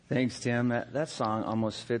Thanks, Tim. That song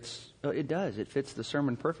almost fits. Oh, it does. It fits the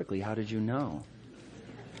sermon perfectly. How did you know?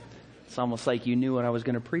 It's almost like you knew what I was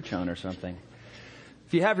going to preach on or something.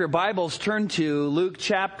 If you have your Bibles, turn to Luke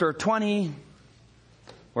chapter 20,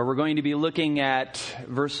 where we're going to be looking at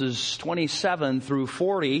verses 27 through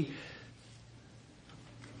 40.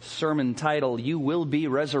 Sermon titled, You Will Be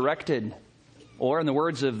Resurrected. Or in the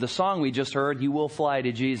words of the song we just heard, You Will Fly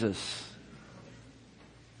to Jesus.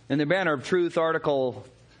 In the Banner of Truth article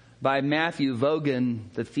by Matthew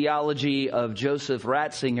Vaughan, The Theology of Joseph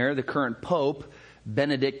Ratzinger, the current Pope,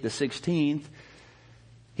 Benedict XVI,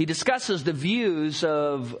 he discusses the views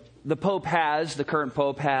the current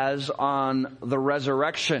Pope has on the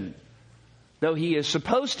resurrection. Though he is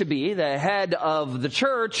supposed to be the head of the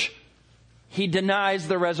church, he denies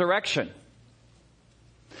the resurrection.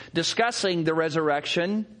 Discussing the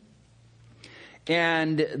resurrection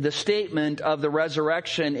and the statement of the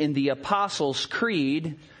resurrection in the Apostles'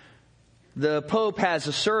 Creed, the Pope has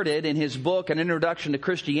asserted in his book, An Introduction to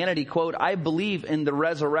Christianity, quote, I believe in the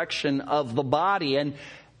resurrection of the body. And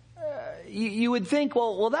you would think,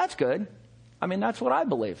 well, that's good. I mean, that's what I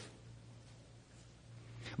believe.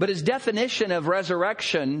 But his definition of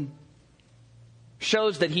resurrection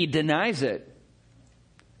shows that he denies it.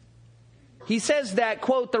 He says that,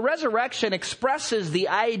 quote, the resurrection expresses the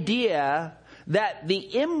idea that the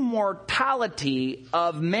immortality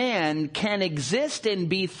of man can exist and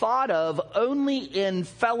be thought of only in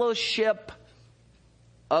fellowship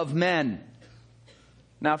of men.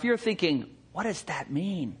 Now, if you're thinking, what does that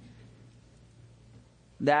mean?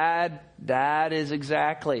 That is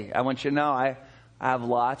exactly, I want you to know, I have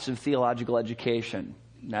lots of theological education.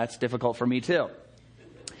 That's difficult for me too.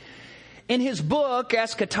 In his book,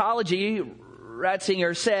 Eschatology,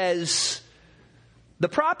 Ratzinger says, the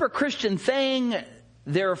proper Christian thing,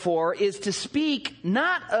 therefore, is to speak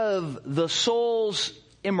not of the soul's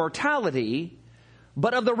immortality,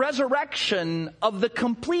 but of the resurrection of the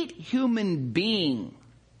complete human being,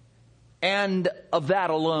 and of that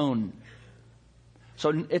alone.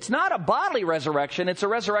 So it's not a bodily resurrection, it's a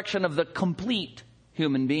resurrection of the complete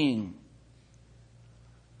human being.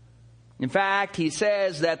 In fact, he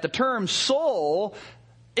says that the term soul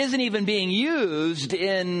isn't even being used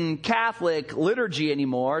in Catholic liturgy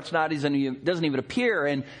anymore. It doesn't even appear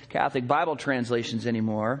in Catholic Bible translations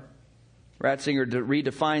anymore. Ratzinger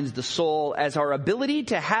redefines the soul as our ability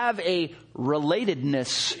to have a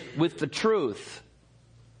relatedness with the truth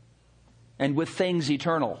and with things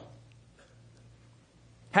eternal.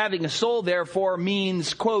 Having a soul, therefore,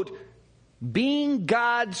 means, quote, being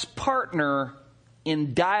God's partner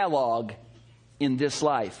in dialogue in this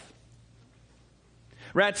life.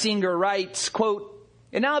 Ratzinger writes, quote,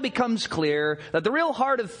 it now becomes clear that the real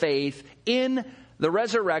heart of faith in the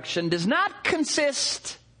resurrection does not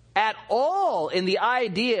consist at all in the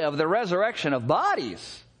idea of the resurrection of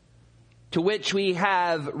bodies, to which we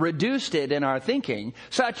have reduced it in our thinking.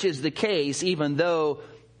 Such is the case, even though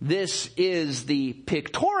this is the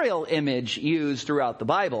pictorial image used throughout the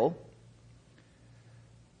Bible.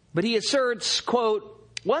 But he asserts, quote,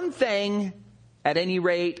 one thing, at any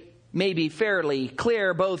rate, may be fairly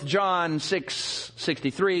clear. Both John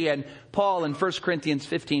 6:63 and Paul in 1 Corinthians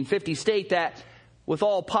 15:50 state that with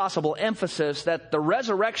all possible emphasis that the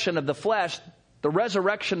resurrection of the flesh, the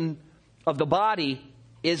resurrection of the body,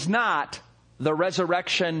 is not the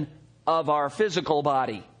resurrection of our physical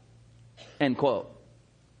body. End quote.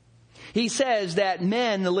 He says that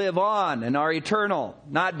men live on and are eternal,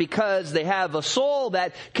 not because they have a soul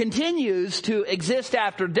that continues to exist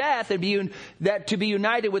after death and to be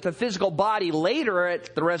united with a physical body later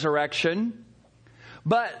at the resurrection,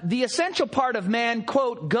 but the essential part of man,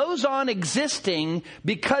 quote, goes on existing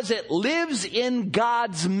because it lives in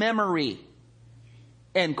God's memory,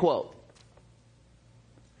 end quote.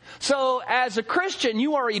 So as a Christian,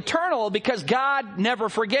 you are eternal because God never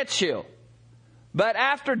forgets you. But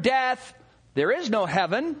after death, there is no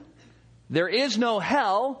heaven, there is no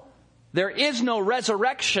hell, there is no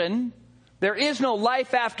resurrection, there is no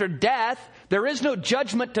life after death, there is no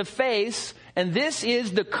judgment to face, and this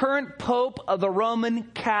is the current Pope of the Roman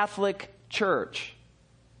Catholic Church.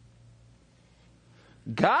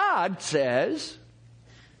 God says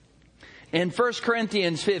in 1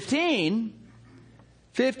 Corinthians 15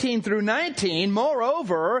 through 19,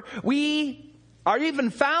 moreover, we are even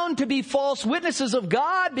found to be false witnesses of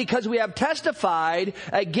God because we have testified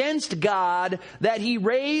against God that He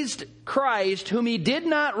raised Christ, whom He did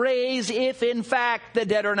not raise, if in fact the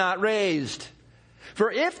dead are not raised.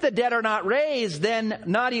 For if the dead are not raised, then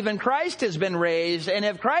not even Christ has been raised. And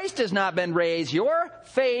if Christ has not been raised, your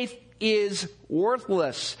faith is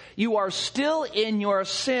worthless. You are still in your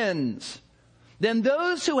sins. then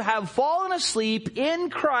those who have fallen asleep in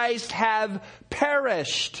Christ have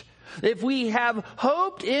perished. If we have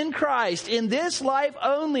hoped in Christ in this life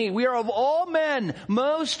only, we are of all men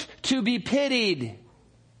most to be pitied.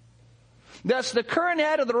 Thus, the current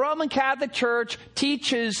head of the Roman Catholic Church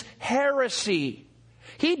teaches heresy.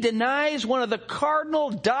 He denies one of the cardinal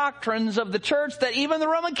doctrines of the church that even the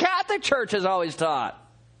Roman Catholic Church has always taught.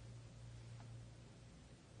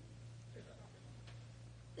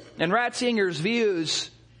 And Ratzinger's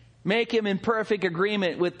views make him in perfect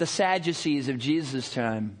agreement with the Sadducees of Jesus'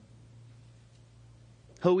 time,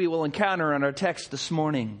 who we will encounter in our text this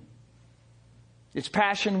morning. It's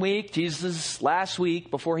Passion Week, Jesus' last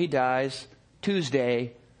week before he dies,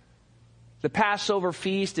 Tuesday. The Passover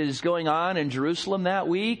feast is going on in Jerusalem that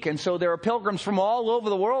week, and so there are pilgrims from all over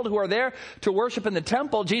the world who are there to worship in the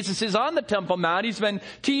temple. Jesus is on the Temple Mount. He's been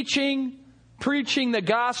teaching, preaching the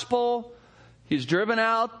gospel. He's driven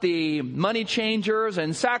out the money changers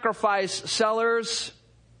and sacrifice sellers.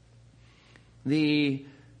 The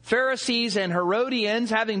Pharisees and Herodians,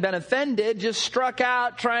 having been offended, just struck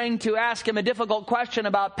out trying to ask him a difficult question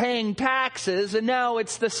about paying taxes, and now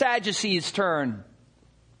it's the Sadducees' turn.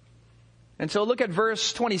 And so look at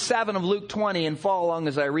verse 27 of Luke 20 and follow along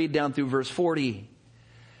as I read down through verse 40.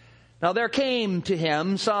 Now there came to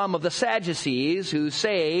him some of the Sadducees who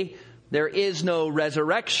say there is no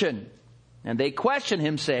resurrection. And they question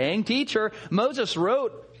him, saying, Teacher, Moses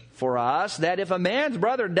wrote for us that if a man's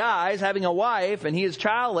brother dies having a wife and he is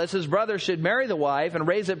childless, his brother should marry the wife and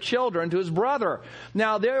raise up children to his brother.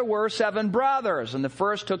 Now there were 7 brothers, and the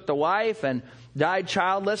first took the wife and died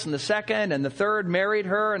childless, and the second and the third married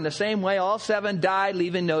her. In the same way, all 7 died,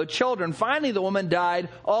 leaving no children. Finally, the woman died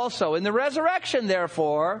also. In the resurrection,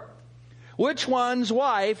 therefore, which one's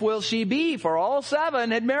wife will she be? For all 7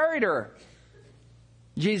 had married her.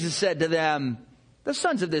 Jesus said to them, The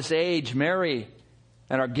sons of this age marry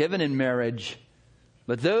and are given in marriage.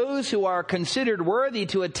 But those who are considered worthy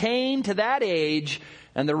to attain to that age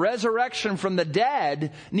and the resurrection from the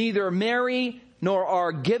dead neither marry nor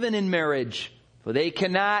are given in marriage. For they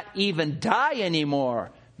cannot even die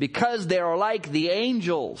anymore, because they are like the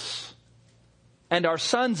angels and are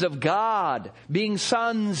sons of God, being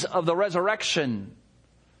sons of the resurrection.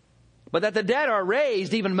 But that the dead are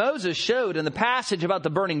raised, even Moses showed in the passage about the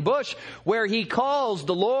burning bush, where he calls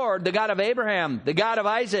the Lord the God of Abraham, the God of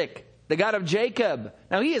Isaac, the God of Jacob.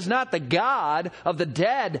 Now he is not the God of the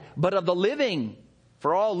dead, but of the living,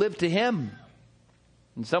 for all live to him.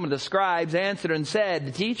 And some of the scribes answered and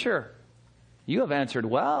said, Teacher, you have answered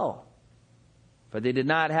well. But they did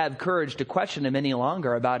not have courage to question him any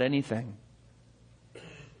longer about anything.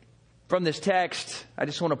 From this text, I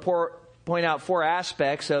just want to point out 4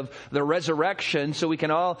 aspects of the resurrection so we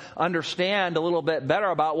can all understand a little bit better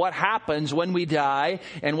about what happens when we die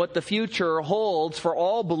and what the future holds for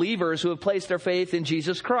all believers who have placed their faith in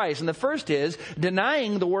Jesus Christ. And the first is,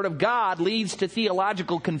 denying the Word of God leads to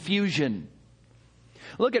theological confusion.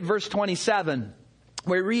 Look at verse 27.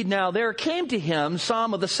 We read now, there came to him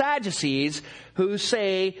some of the Sadducees who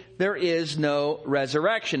say there is no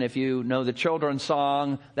resurrection. If you know the children's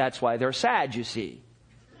song, that's why they're sad, you see.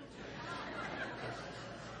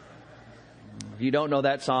 If you don't know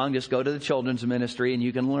that song, just go to the children's ministry and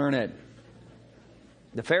you can learn it.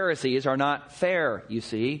 The Pharisees are not fair, you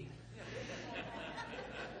see.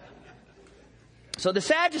 So the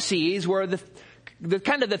Sadducees were the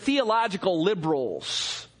kind of the theological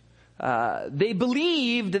liberals. They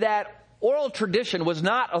believed that oral tradition was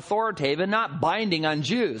not authoritative and not binding on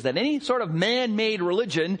Jews, that any sort of man-made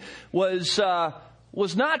religion was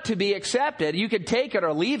not to be accepted. You could take it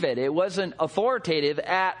or leave it. It wasn't authoritative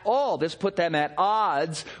at all. This put them at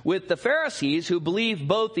odds with the Pharisees, who believed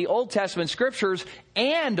both the Old Testament scriptures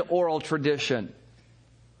and oral tradition.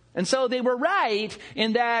 And so they were right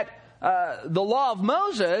in that the law of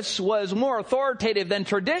Moses was more authoritative than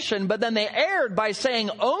tradition, but then they erred by saying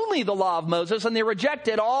only the law of Moses, and they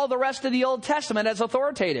rejected all the rest of the Old Testament as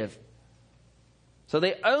authoritative. So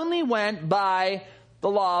they only went by the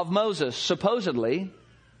law of Moses, supposedly.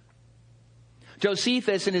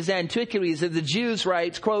 Josephus, in his Antiquities of the Jews,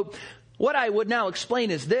 writes, quote, What I would now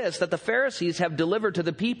explain is this, that the Pharisees have delivered to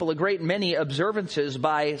the people a great many observances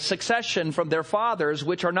by succession from their fathers,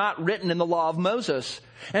 which are not written in the law of Moses,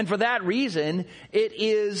 And for that reason, it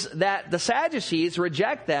is that the Sadducees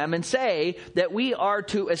reject them and say that we are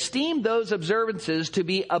to esteem those observances to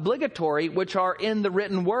be obligatory, which are in the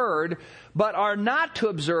written word, but are not to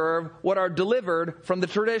observe what are delivered from the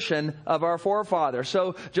tradition of our forefathers.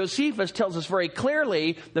 So Josephus tells us very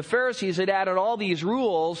clearly the Pharisees had added all these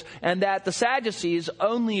rules and that the Sadducees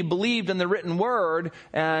only believed in the written word,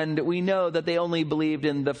 and we know that they only believed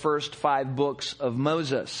in the first 5 books of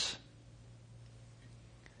Moses.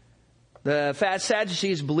 The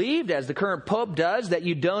Sadducees believed, as the current Pope does, that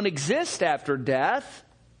you don't exist after death.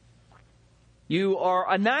 You are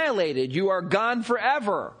annihilated. You are gone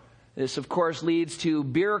forever. This, of course, leads to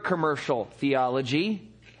beer commercial theology,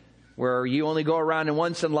 where you only go around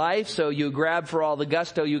once in life, so you grab for all the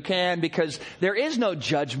gusto you can, because there is no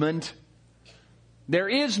judgment. There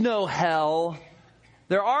is no hell.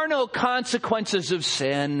 There are no consequences of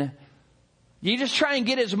sin. You just try and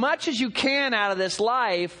get as much as you can out of this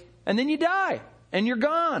life, and then you die, and you're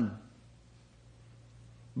gone.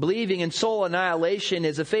 Believing in soul annihilation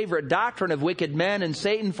is a favorite doctrine of wicked men and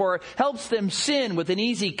Satan, for it helps them sin with an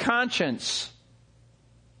easy conscience.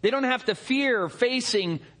 They don't have to fear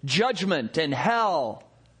facing judgment and hell.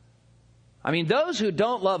 I mean, those who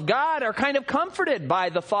don't love God are kind of comforted by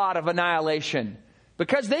the thought of annihilation,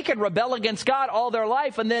 because they could rebel against God all their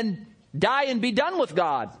life and then die and be done with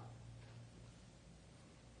God.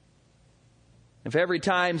 If every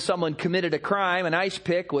time someone committed a crime, an ice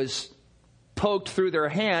pick was poked through their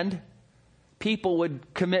hand, people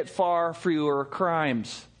would commit far fewer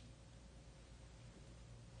crimes.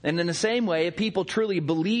 And in the same way, if people truly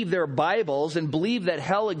believe their Bibles and believe that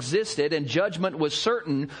hell existed and judgment was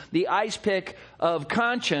certain, the ice pick of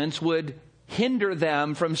conscience would hinder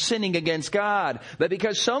them from sinning against God. But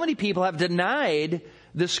because so many people have denied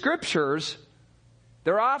the Scriptures,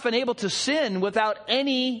 they're often able to sin without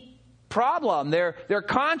any problem. Their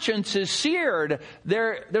conscience is seared.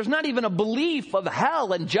 There's not even a belief of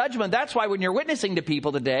hell and judgment. That's why when you're witnessing to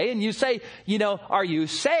people today and you say, are you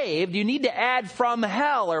saved? You need to add from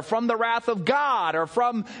hell or from the wrath of God or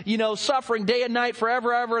from, suffering day and night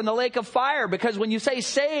forever, ever in the lake of fire. Because when you say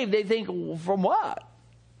saved, they think, from what?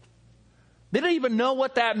 They don't even know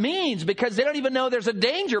what that means, because they don't even know there's a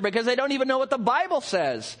danger, because they don't even know what the Bible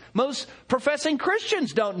says. Most professing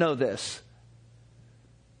Christians don't know this.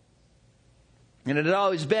 And it had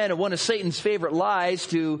always been one of Satan's favorite lies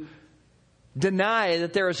to deny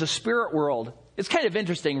that there is a spirit world. It's kind of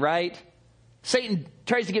interesting, right? Satan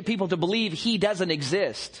tries to get people to believe he doesn't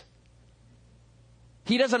exist.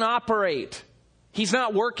 He doesn't operate. He's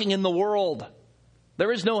not working in the world.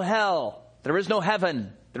 There is no hell. There is no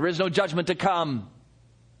heaven. There is no judgment to come.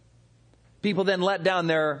 People then let down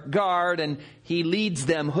their guard and he leads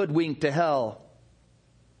them hoodwinked to hell.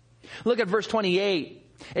 Look at verse 28.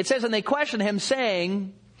 It says, and they questioned him,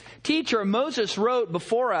 saying, Teacher, Moses wrote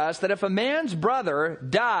before us that if a man's brother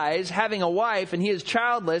dies having a wife and he is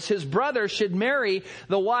childless, his brother should marry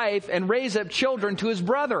the wife and raise up children to his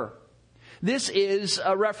brother. This is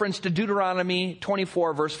a reference to Deuteronomy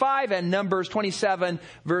 24 verse 5 and Numbers 27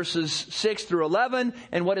 verses 6 through 11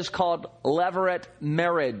 and what is called levirate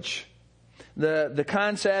marriage. The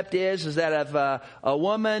concept is that if a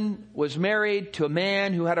woman was married to a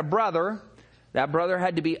man who had a brother, that brother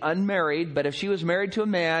had to be unmarried, but if she was married to a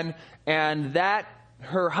man and that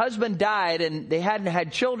her husband died and they hadn't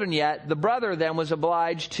had children yet, the brother then was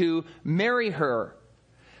obliged to marry her.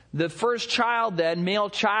 The first child then, male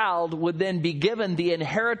child, would then be given the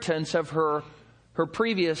inheritance of her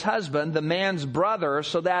previous husband, the man's brother,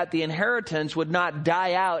 so that the inheritance would not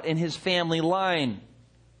die out in his family line.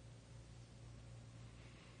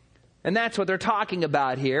 And that's what they're talking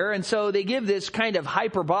about here. And so they give this kind of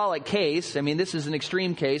hyperbolic case. I mean, this is an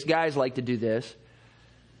extreme case. Guys like to do this.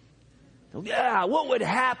 Yeah, what would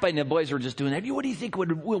happen? The boys were just doing that. What do you think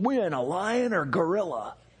would win, a lion or a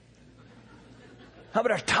gorilla? How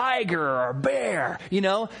about a tiger or a bear?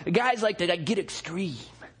 Guys like to get extreme.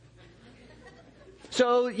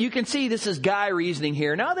 So you can see this is guy reasoning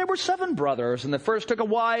here. Now there were 7 brothers, and the first took a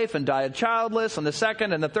wife and died childless, and the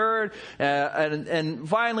second and the third, and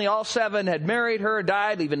finally all 7 had married her,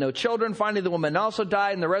 died, leaving no children. Finally the woman also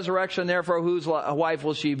died in the resurrection. Therefore, whose wife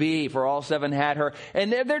will she be? For all 7 had her.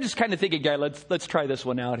 And they're just kind of thinking, guy, let's try this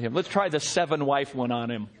one out him. Let's try the 7-wife one on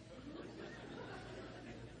him.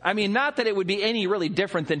 I mean, not that it would be any really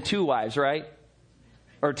different than 2 wives, right?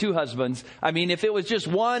 Or 2 husbands. I mean, if it was just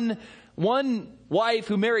one wife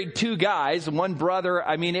who married 2 guys and 1 brother,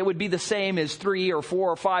 I mean, it would be the same as 3 or 4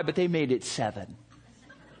 or 5, but they made it 7.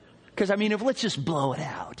 Because, let's just blow it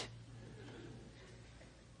out.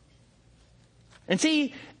 And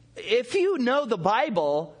see, if you know the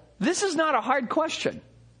Bible, this is not a hard question.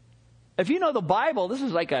 If you know the Bible, this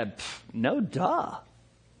is like no duh.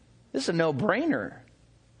 This is a no-brainer.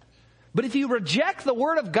 But if you reject the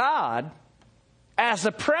Word of God as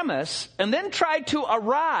a premise and then try to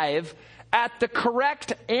arrive at the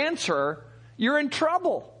correct answer, you're in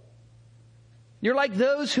trouble. You're like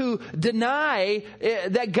those who deny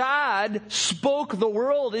that God spoke the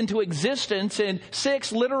world into existence in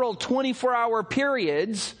 6 literal 24-hour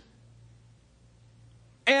periods.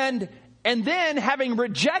 And then, having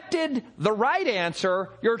rejected the right answer,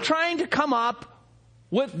 you're trying to come up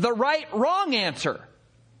with the right wrong answer.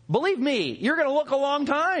 Believe me, you're going to look a long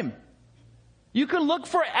time. You can look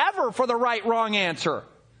forever for the right wrong answer.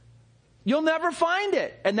 You'll never find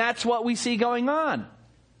it. And that's what we see going on.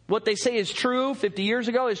 What they say is true 50 years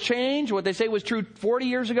ago has changed. What they say was true 40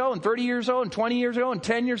 years ago and 30 years ago and 20 years ago and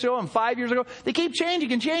 10 years ago and 5 years ago. They keep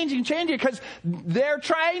changing and changing and changing because they're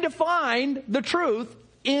trying to find the truth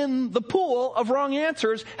in the pool of wrong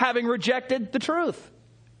answers, having rejected the truth.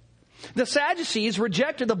 The Sadducees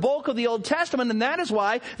rejected the bulk of the Old Testament, and that is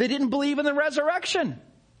why they didn't believe in the resurrection.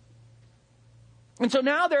 And so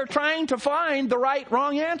now they're trying to find the right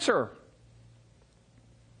wrong answer.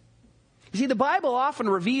 You see, the Bible often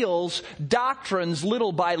reveals doctrines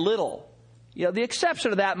little by little. You know, the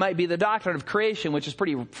exception of that might be the doctrine of creation, which is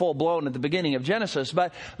pretty full-blown at the beginning of Genesis.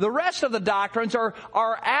 But the rest of the doctrines are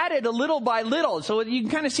added a little by little. So you can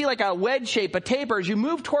kind of see like a wedge shape, a taper. As you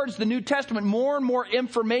move towards the New Testament, more and more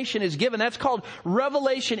information is given. That's called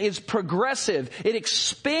revelation is progressive. It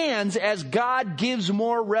expands as God gives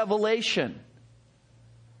more revelation.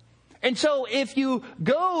 And so if you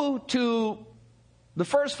go to the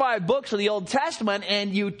first 5 books of the Old Testament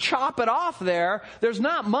and you chop it off there's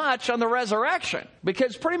not much on the resurrection,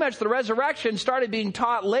 because pretty much the resurrection started being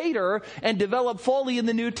taught later and developed fully in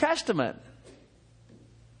the New Testament.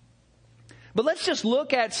 But let's just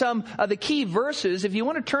look at some of the key verses. If you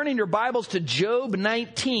want to turn in your Bibles to Job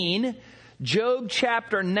 19, Job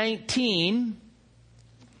chapter 19,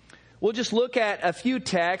 we'll just look at a few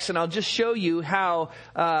texts, and I'll just show you how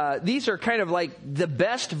these are kind of like the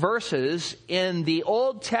best verses in the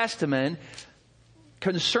Old Testament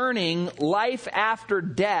concerning life after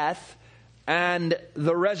death and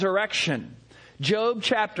the resurrection. Job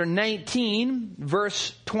chapter 19,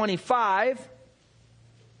 verse 25.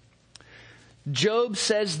 Job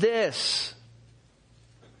says this: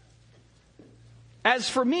 "As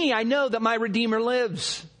for me, I know that my Redeemer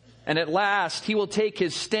lives, and at last he will take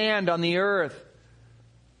his stand on the earth.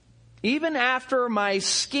 Even after my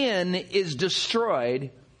skin is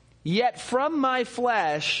destroyed, yet from my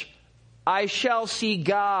flesh I shall see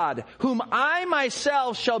God, whom I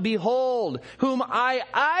myself shall behold, whom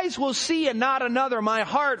eyes will see and not another. My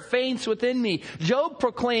heart faints within me." Job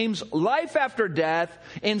proclaims life after death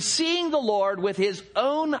and seeing the Lord with his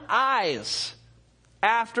own eyes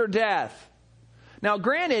after death. Now,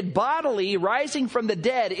 granted, bodily rising from the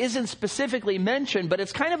dead isn't specifically mentioned, but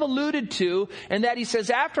it's kind of alluded to in that he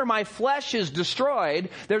says, after my flesh is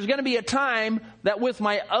destroyed, there's going to be a time that with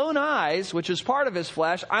my own eyes, which is part of his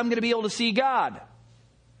flesh, I'm going to be able to see God.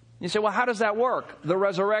 You say, well, how does that work? The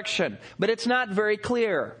resurrection. But it's not very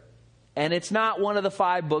clear. And it's not one of the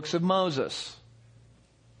 5 books of Moses.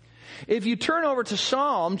 If you turn over to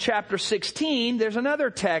Psalm chapter 16, there's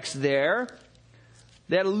another text there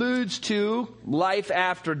that alludes to life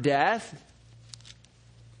after death.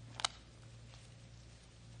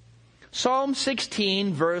 Psalm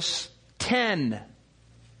 16, verse 10.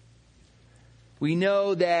 We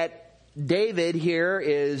know that David here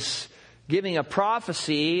is giving a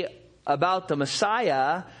prophecy about the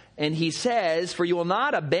Messiah, and he says, "For you will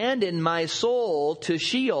not abandon my soul to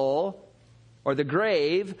Sheol," or the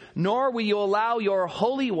grave, "nor will you allow your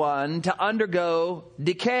Holy One to undergo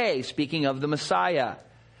decay," speaking of the Messiah.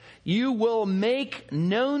 "You will make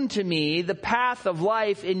known to me the path of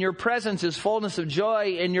life. In your presence is fullness of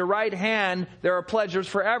joy. In your right hand there are pleasures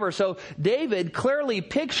forever." So David clearly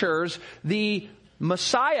pictures the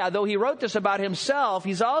Messiah. Though he wrote this about himself,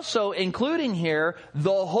 he's also including here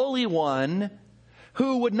the Holy One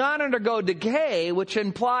who would not undergo decay, which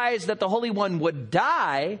implies that the Holy One would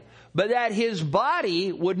die, but that his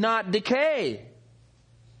body would not decay.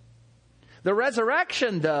 The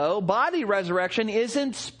resurrection, though, body resurrection,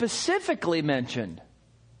 isn't specifically mentioned.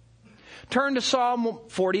 Turn to Psalm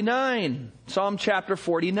 49, Psalm chapter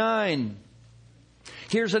 49.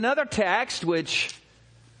 Here's another text which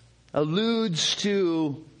alludes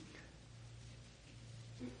to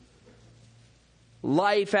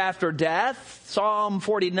life after death. Psalm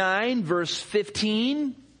 49, verse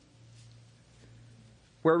 15,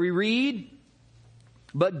 where we read,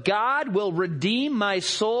 "But God will redeem my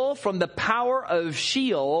soul from the power of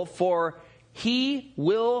Sheol, for he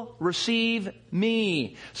will receive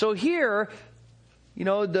me. So here,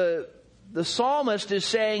 the psalmist is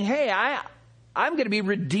saying, hey, I'm going to be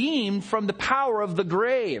redeemed from the power of the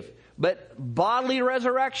grave. But bodily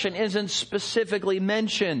resurrection isn't specifically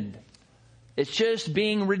mentioned. It's just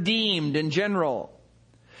being redeemed in general.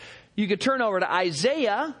 You could turn over to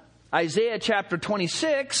Isaiah chapter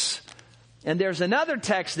 26, and there's another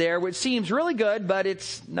text there which seems really good, but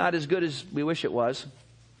it's not as good as we wish it was.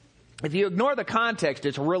 If you ignore the context,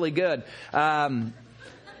 it's really good. But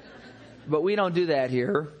we don't do that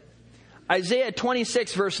here. Isaiah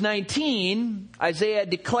 26 verse 19, Isaiah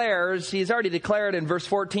declares, he's already declared in verse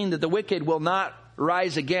 14 that the wicked will not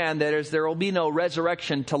rise again. That is, there will be no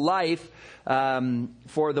resurrection to life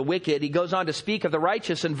for the wicked. He goes on to speak of the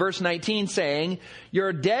righteous in verse 19 saying,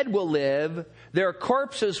 your dead will live, their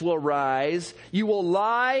corpses will rise, you will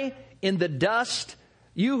lie in the dust.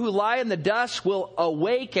 You who lie in the dust will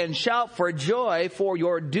awake and shout for joy, for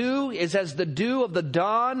your dew is as the dew of the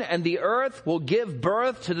dawn, and the earth will give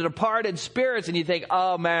birth to the departed spirits. And you think,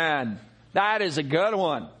 oh man, that is a good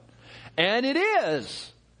one. And it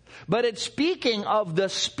is. But it's speaking of the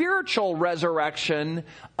spiritual resurrection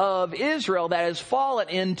of Israel that has fallen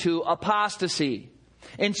into apostasy.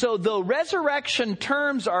 And so though resurrection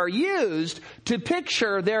terms are used to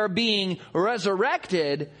picture their being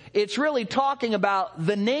resurrected, it's really talking about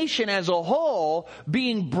the nation as a whole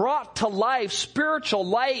being brought to life, spiritual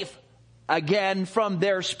life again from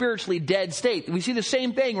their spiritually dead state. We see the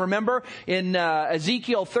same thing, remember, in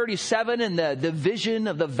Ezekiel 37 in the vision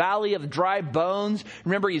of the valley of dry bones.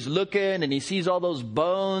 Remember, he's looking and he sees all those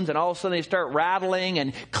bones and all of a sudden they start rattling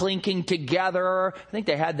and clinking together. I think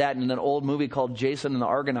they had that in an old movie called Jason and the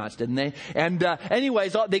Argonauts, didn't they? And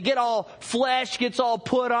anyways, they get all, flesh gets all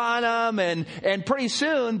put on them, and pretty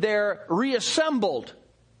soon they're reassembled.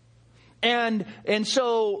 And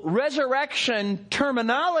so resurrection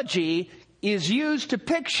terminology is used to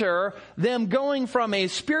picture them going from a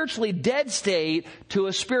spiritually dead state to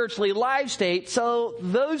a spiritually live state. So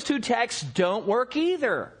those two texts don't work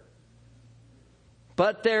either.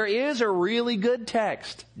 But there is a really good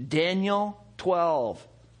text, Daniel 12.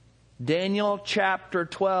 Daniel chapter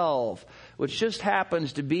 12, which just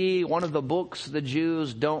happens to be one of the books the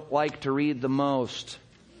Jews don't like to read the most.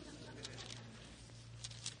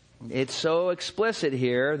 It's so explicit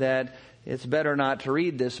here that it's better not to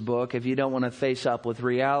read this book if you don't want to face up with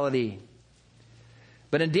reality.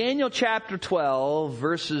 But in Daniel chapter 12,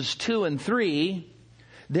 verses 2 and 3,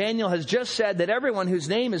 Daniel has just said that everyone whose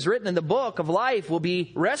name is written in the book of life will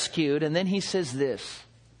be rescued. And then he says this,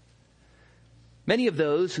 many of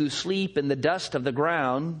those who sleep in the dust of the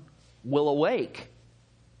ground will awake,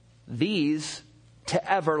 these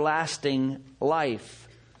to everlasting life,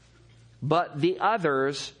 but the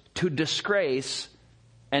others to disgrace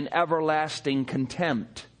and everlasting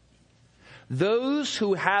contempt. Those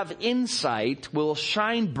who have insight will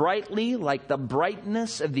shine brightly like the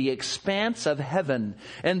brightness of the expanse of heaven,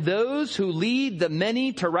 and those who lead the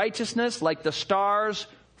many to righteousness like the stars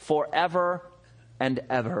forever and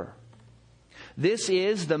ever. This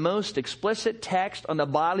is the most explicit text on the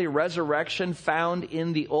bodily resurrection found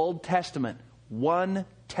in the Old Testament. One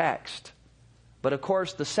text. But of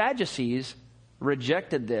course, the Sadducees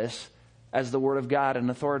rejected this as the Word of God and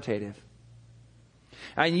authoritative.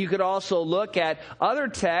 And you could also look at other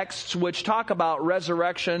texts which talk about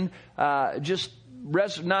resurrection, not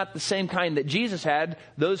the same kind that Jesus had,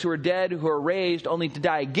 those who are dead, who are raised only to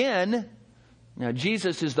die again. Now,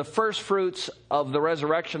 Jesus is the first fruits of the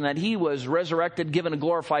resurrection, that he was resurrected, given a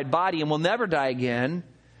glorified body, and will never die again.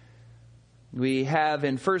 We have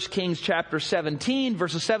in 1 Kings chapter 17,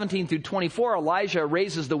 verses 17 through 24, Elijah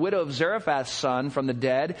raises the widow of Zarephath's son from the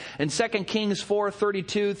dead. In 2 Kings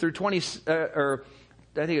 4:32 through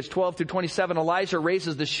 12 through 27, Elijah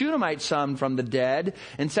raises the Shunammite son from the dead.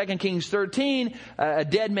 In 2 Kings 13, a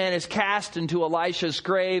dead man is cast into Elisha's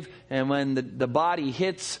grave, and when the body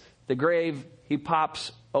hits the grave, he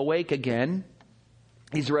pops awake again.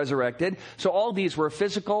 He's resurrected. So all these were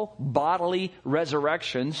physical, bodily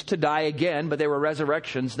resurrections to die again, but they were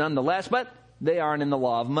resurrections nonetheless, but they aren't in the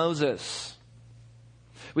law of Moses.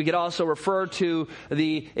 We could also refer to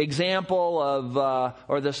the example of,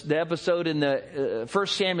 the episode in the 1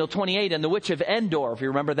 Samuel 28 and the witch of Endor. If you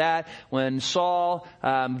remember that, when Saul,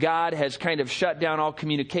 God has kind of shut down all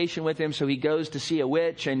communication with him, so he goes to see a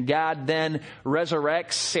witch, and God then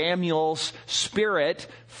resurrects Samuel's spirit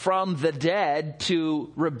from the dead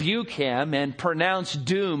to rebuke him and pronounce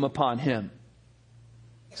doom upon him.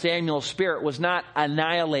 Samuel's spirit was not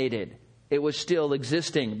annihilated. it was still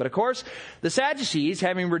existing. But of course, the Sadducees,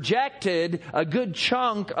 having rejected a good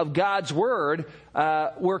chunk of God's Word,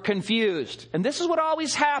 were confused. And this is what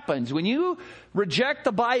always happens. When you reject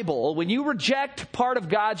the Bible, when you reject part of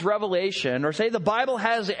God's revelation, or say the Bible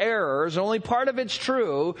has errors, only part of it's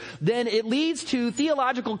true, then it leads to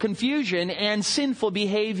theological confusion and sinful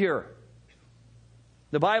behavior.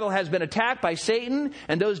 The Bible has been attacked by Satan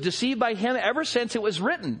and those deceived by him ever since it was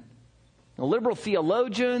written. Liberal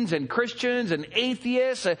theologians and Christians and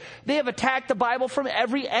atheists, they have attacked the Bible from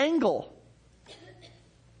every angle.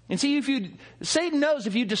 And see, Satan knows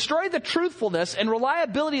if you destroy the truthfulness and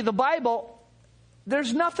reliability of the Bible,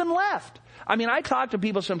 there's nothing left. I mean, I talk to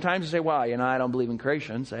people sometimes and say, well, I don't believe in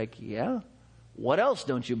creation. It's like, yeah, what else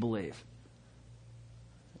don't you believe?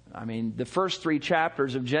 I mean, the first 3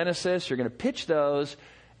 chapters of Genesis, you're going to pitch those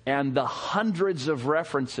and the hundreds of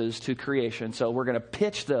references to creation. So we're going to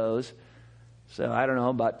pitch those. So I don't know,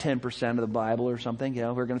 about 10% of the Bible or something.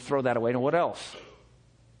 We're going to throw that away. And what else?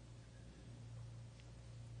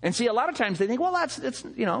 And see, a lot of times they think, well,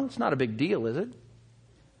 it's not a big deal, is it?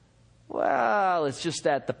 Well, it's just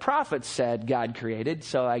that the prophets said God created,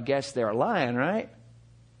 so I guess they're lying, right?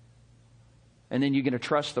 And then you're going to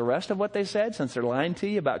trust the rest of what they said since they're lying to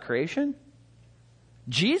you about creation?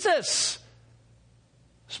 Jesus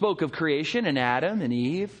spoke of creation and Adam and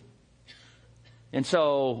Eve. And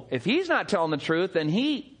so if he's not telling the truth, then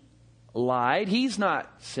he lied. He's not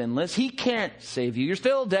sinless. He can't save you. You're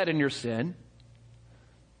still dead in your sin.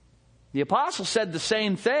 The apostle said the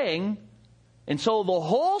same thing. And so the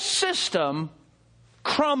whole system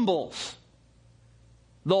crumbles.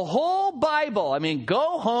 The whole Bible. I mean,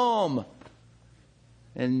 go home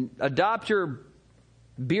and adopt your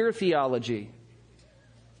beer theology.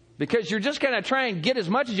 Because you're just going to try and get as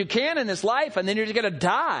much as you can in this life, and then you're just going to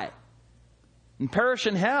die and perish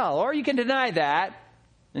in hell. Or you can deny that,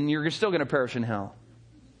 and you're still going to perish in hell.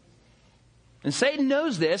 And Satan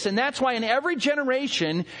knows this, and that's why in every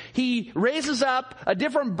generation, he raises up a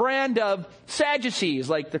different brand of Sadducees,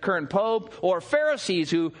 like the current Pope, or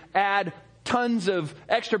Pharisees who add tons of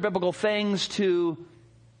extra biblical things to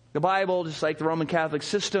the Bible, just like the Roman Catholic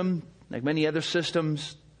system, like many other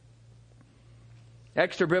systems.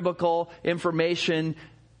 Extra biblical information,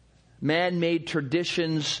 man-made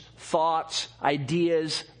traditions, thoughts,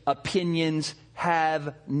 ideas, opinions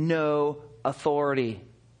have no authority.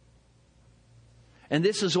 And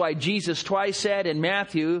this is why Jesus twice said in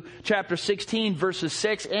Matthew chapter 16, verses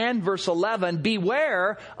 6 and verse 11,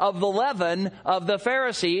 beware of the leaven of the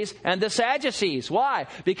Pharisees and the Sadducees. Why?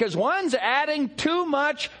 Because one's adding too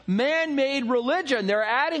much man-made religion. They're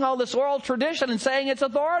adding all this oral tradition and saying it's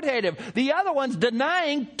authoritative. The other one's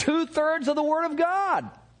denying 2/3 of the Word of God.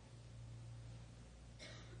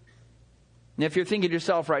 And if you're thinking to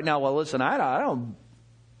yourself right now, well, listen, I don't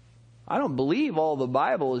believe all the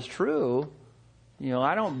Bible is true.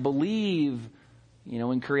 I don't believe,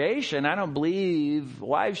 in creation. I don't believe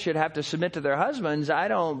wives should have to submit to their husbands. I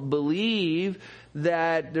don't believe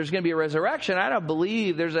that there's going to be a resurrection. I don't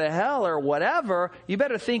believe there's a hell or whatever. You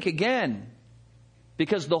better think again.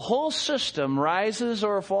 Because the whole system rises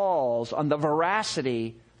or falls on the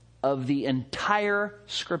veracity of the entire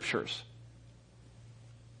Scriptures.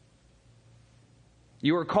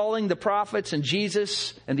 You are calling the prophets and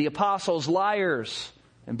Jesus and the apostles liars.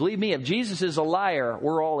 And believe me, if Jesus is a liar,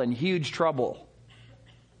 we're all in huge trouble.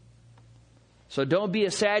 So don't be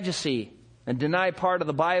a Sadducee and deny part of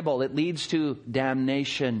the Bible. It leads to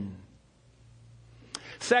damnation.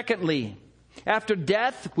 Secondly, after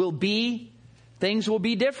death things will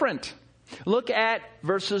be different. Look at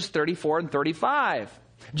verses 34 and 35.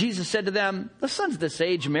 Jesus said to them, the sons of this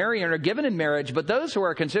age marry and are given in marriage, but those who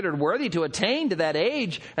are considered worthy to attain to that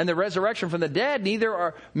age and the resurrection from the dead neither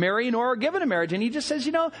are marry nor are given in marriage. And he just says,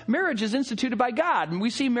 marriage is instituted by God. And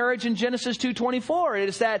we see marriage in Genesis 2:24. It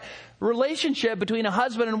is that relationship between a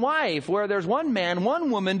husband and wife where there's one man,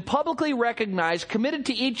 one woman, publicly recognized, committed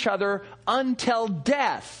to each other until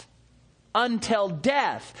death. Until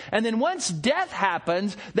death. And then once death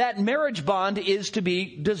happens, that marriage bond is to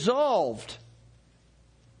be dissolved.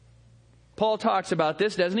 Paul talks about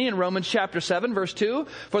this, doesn't he, in Romans chapter 7, verse 2?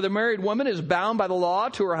 For the married woman is bound by the law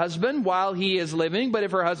to her husband while he is living, but if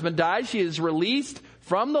her husband dies, she is released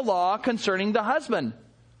from the law concerning the husband.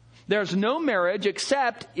 There's no marriage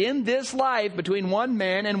except in this life between one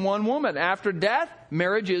man and one woman. After death,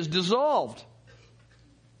 marriage is dissolved.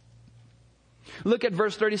 Look at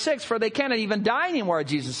verse 36. For they cannot even die anymore,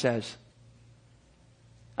 Jesus says.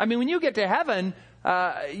 I mean, when you get to heaven,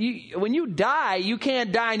 when you die, you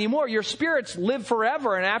can't die anymore. Your spirits live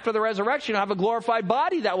forever. And after the resurrection, you'll have a glorified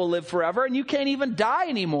body that will live forever. And you can't even die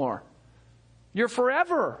anymore. You're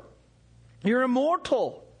forever. You're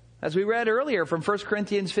immortal, as we read earlier from 1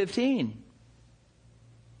 Corinthians 15.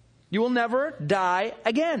 You will never die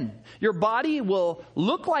again. Your body will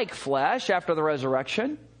look like flesh after the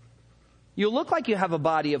resurrection. You'll look like you have a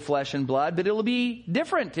body of flesh and blood, but it'll be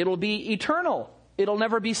different. It'll be eternal. It'll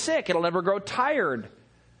never be sick. It'll never grow tired.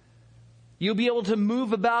 You'll be able to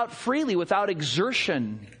move about freely without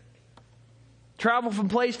exertion. Travel from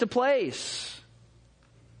place to place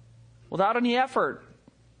without any effort.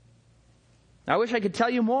 I wish I could tell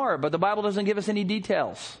you more, but the Bible doesn't give us any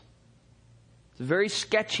details. It's very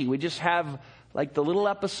sketchy. We just have like the little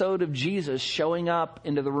episode of Jesus showing up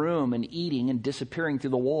into the room and eating and disappearing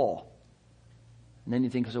through the wall. And then you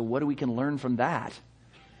think, so what do we can learn from that?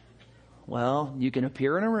 Well, you can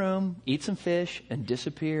appear in a room, eat some fish, and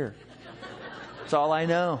disappear. That's all I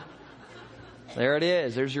know. There it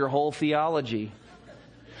is. There's your whole theology.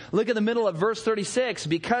 Look at the middle of verse 36.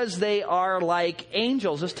 Because they are like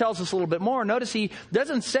angels. This tells us a little bit more. Notice he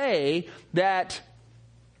doesn't say that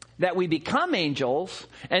we become angels.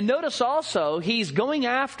 And notice also, he's going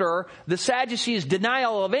after the Sadducees'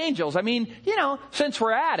 denial of angels. I mean, since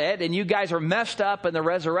we're at it, and you guys are messed up in the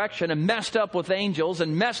resurrection, and messed up with angels,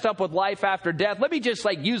 and messed up with life after death, let me just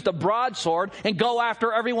use the broadsword and go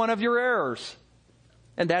after every one of your errors.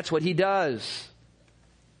 And that's what he does.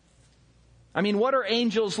 I mean, what are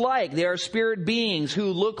angels like? They are spirit beings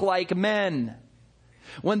who look like men.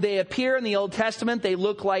 When they appear in the Old Testament, they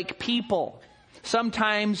look like people.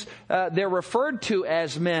 Sometimes they're referred to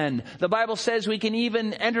as men. The Bible says we can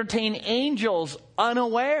even entertain angels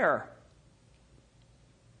unaware.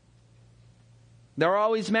 They're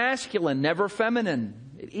always masculine, never feminine.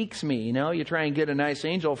 It ekes me, You try and get a nice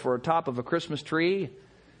angel for the top of a Christmas tree.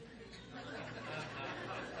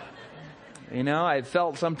 I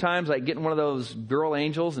felt sometimes like getting one of those girl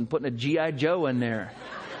angels and putting a G.I. Joe in there.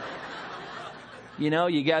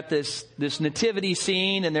 You got this nativity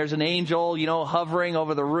scene, and there's an angel, hovering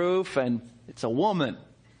over the roof, and it's a woman.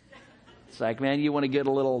 It's like, man, you want to get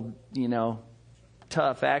a little,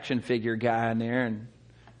 tough action figure guy in there and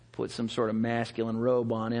put some sort of masculine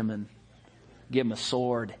robe on him and give him a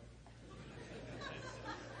sword.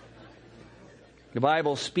 The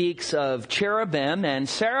Bible speaks of cherubim and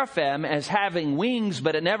seraphim as having wings,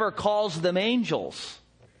 but it never calls them angels.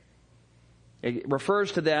 It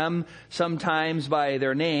refers to them sometimes by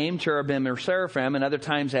their name, cherubim or seraphim, and other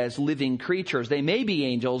times as living creatures. They may be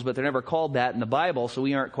angels, but they're never called that in the Bible, so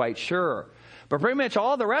we aren't quite sure. But pretty much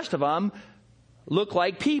all the rest of them look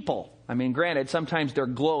like people. I mean, granted, sometimes they're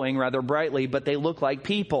glowing rather brightly, but they look like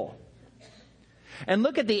people. And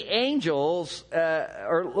look at the angels,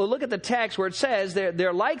 or look at the text where it says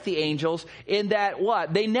they're like the angels in that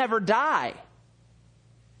what? They never die.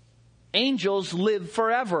 Angels live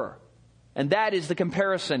forever. And that is the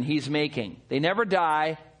comparison he's making. They never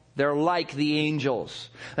die. They're like the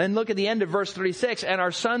angels. And look at the end of verse 36. And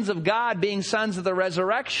are sons of God, being sons of the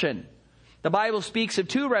resurrection. The Bible speaks of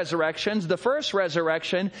two resurrections. The first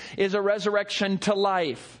resurrection is a resurrection to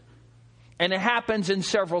life. And it happens in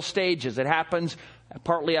several stages. It happens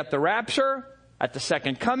partly at the rapture, at the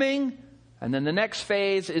second coming, and then the next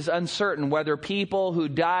phase is uncertain whether people who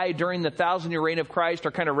die during the 1,000-year reign of Christ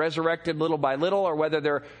are kind of resurrected little by little, or whether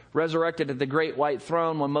they're resurrected at the great white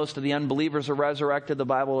throne when most of the unbelievers are resurrected. The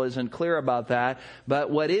Bible isn't clear about that. But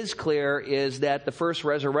what is clear is that the first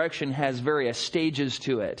resurrection has various stages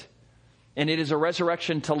to it. And it is a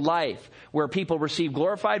resurrection to life, where people receive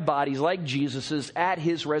glorified bodies like Jesus's at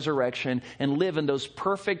his resurrection and live in those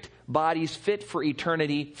perfect bodies fit for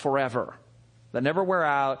eternity forever. That never wear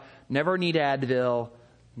out, never need Advil,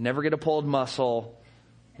 never get a pulled muscle,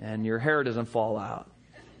 and your hair doesn't fall out.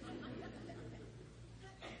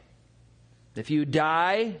 If you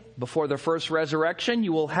die before the first resurrection,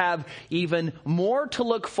 you will have even more to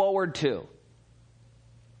look forward to.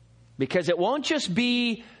 Because it won't just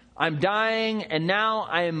be, I'm dying and now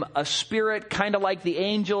I'm a spirit kind of like the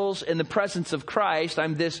angels in the presence of Christ.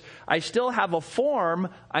 I still have a form.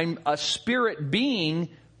 I'm a spirit being,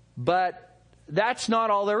 but that's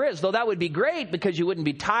not all there is. Though that would be great because you wouldn't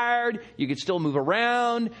be tired. You could still move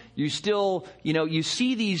around. You still, you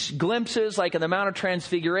see these glimpses like in the Mount of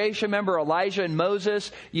Transfiguration. Remember Elijah and Moses?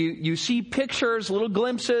 You see pictures, little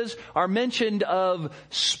glimpses are mentioned of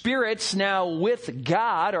spirits now with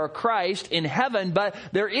God or Christ in heaven, but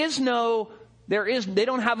they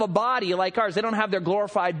don't have a body like ours. They don't have their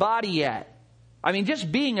glorified body yet. I mean, just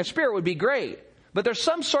being a spirit would be great. But there's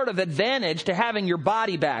some sort of advantage to having your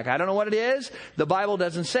body back. I don't know what it is. The Bible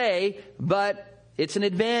doesn't say, but It's an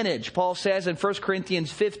advantage. Paul says in 1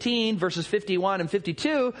 Corinthians 15, verses 51 and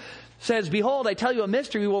 52, says, "Behold, I tell you a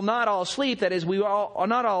mystery. We will not all sleep. That is,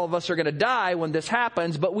 not all of us are going to die when this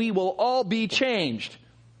happens, but we will all be changed.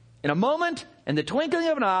 In a moment, in the twinkling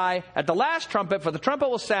of an eye, at the last trumpet, for the trumpet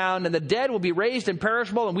will sound, and the dead will be raised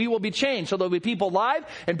imperishable, and we will be changed." So there'll be people alive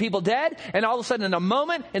and people dead, and all of a sudden, in a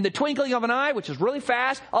moment, in the twinkling of an eye, which is really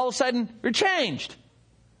fast, all of a sudden, you're changed.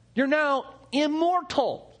 You're now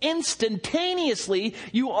immortal. Instantaneously,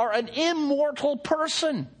 you are an immortal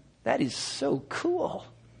person. That is so cool.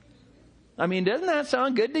 I mean, doesn't that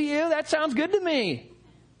sound good to you? That sounds good to me.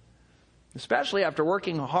 Especially after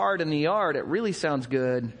working hard in the yard, it really sounds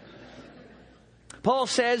good. Paul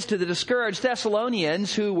says to the discouraged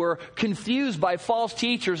Thessalonians who were confused by false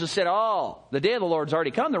teachers who said, "Oh, the day of the Lord's already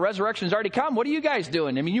come. The resurrection's already come. What are you guys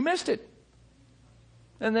doing? I mean, you missed it."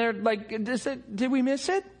 And they're like, "Did we miss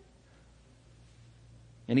it?"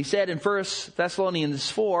 And he said in 1 Thessalonians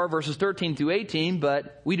 4, verses 13 through 18,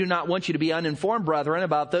 "But we do not want you to be uninformed, brethren,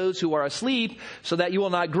 about those who are asleep, so that you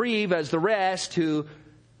will not grieve as the rest who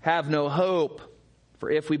have no hope. For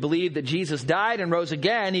if we believe that Jesus died and rose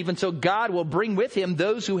again, even so God will bring with him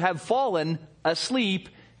those who have fallen asleep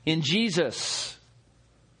in Jesus.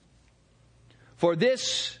 For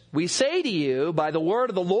this we say to you by the word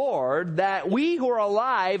of the Lord, that we who are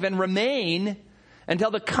alive and remain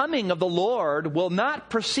until the coming of the Lord will not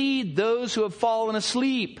precede those who have fallen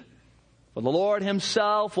asleep. For the Lord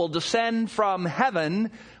himself will descend from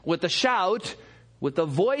heaven with a shout, with the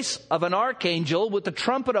voice of an archangel, with the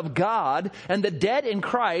trumpet of God, and the dead in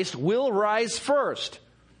Christ will rise first.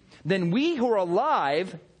 Then we who are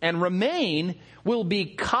alive and remain will be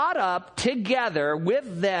caught up together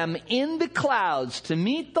with them in the clouds to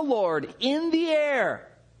meet the Lord in the air.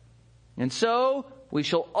 And so we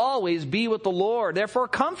shall always be with the Lord. Therefore,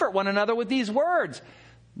 comfort one another with these words.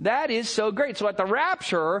 That is so great. So at the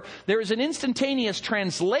rapture, there is an instantaneous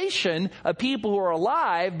translation of people who are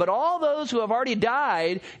alive, but all those who have already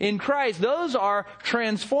died in Christ, those are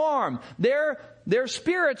transformed. Their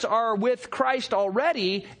spirits are with Christ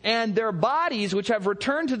already, and their bodies, which have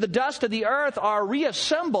returned to the dust of the earth, are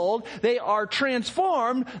reassembled. They are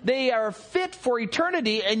transformed. They are fit for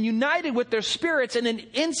eternity and united with their spirits in an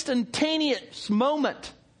instantaneous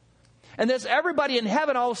moment. And there's everybody in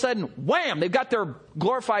heaven, all of a sudden, wham, they've got their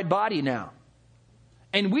glorified body now.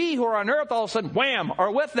 And we who are on earth, all of a sudden, wham,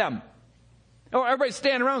 are with them. Oh, everybody's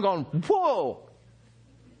standing around going, whoa.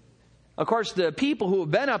 Of course, the people who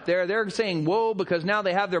have been up there, they're saying whoa because now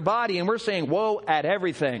they have their body, and we're saying whoa at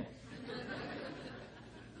everything.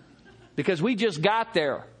 Because we just got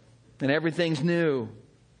there, and everything's new.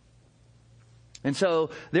 And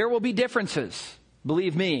so there will be differences,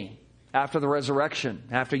 believe me, after the resurrection,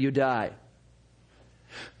 after you die.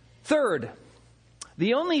 Third,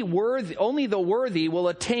 only the worthy will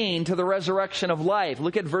attain to the resurrection of life.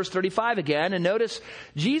 Look at verse 35 again, and notice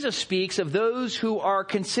Jesus speaks of those who are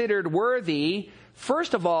considered worthy.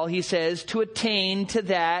 First of all, he says, to attain to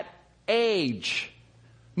that age.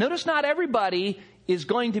 Notice not everybody is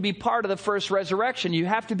going to be part of the first resurrection. You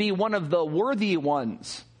have to be one of the worthy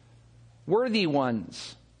ones. Worthy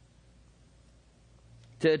ones.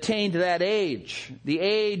 To attain to that age. The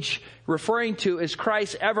age referring to is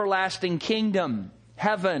Christ's everlasting kingdom.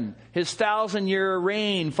 Heaven, his 1,000-year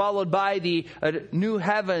reign, followed by the new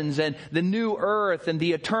heavens and the new earth and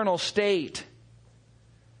the eternal state.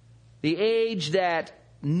 The age that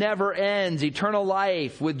never ends, eternal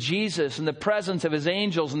life with Jesus in the presence of his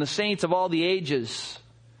angels and the saints of all the ages.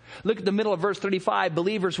 Look at the middle of verse 35.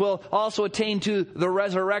 Believers will also attain to the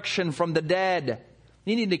resurrection from the dead.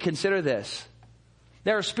 You need to consider this.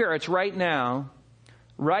 There are spirits right now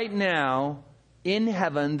in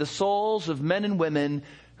heaven, the souls of men and women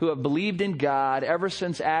who have believed in God ever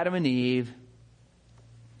since Adam and Eve.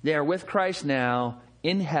 They are with Christ now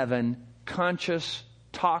in heaven, conscious,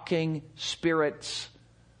 talking spirits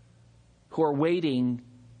who are waiting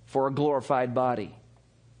for a glorified body.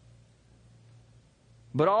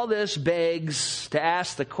 But all this begs to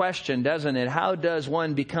ask the question, doesn't it? How does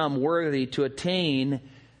one become worthy to attain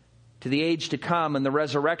to the age to come and the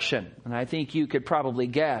resurrection? And I think you could probably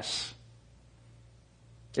guess.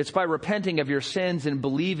 It's by repenting of your sins and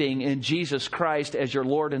believing in Jesus Christ as your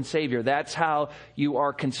Lord and Savior. That's how you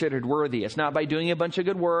are considered worthy. It's not by doing a bunch of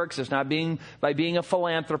good works. It's not by being a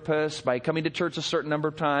philanthropist, by coming to church a certain number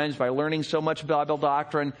of times, by learning so much Bible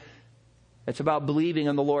doctrine. It's about believing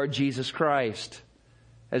in the Lord Jesus Christ.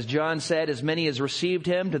 As John said, as many as received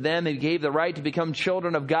him, to them he gave the right to become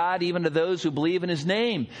children of God, even to those who believe in his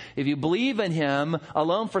name. If you believe in him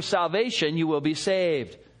alone for salvation, you will be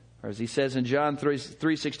saved. Or as he says in John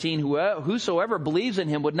 3:16, whosoever believes in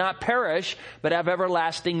him would not perish, but have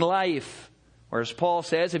everlasting life. Or as Paul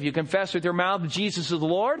says, if you confess with your mouth Jesus is the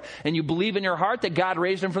Lord, and you believe in your heart that God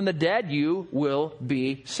raised him from the dead, you will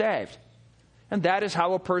be saved. And that is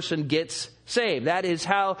how a person gets saved. That is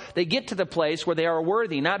how they get to the place where they are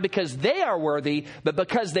worthy, not because they are worthy, but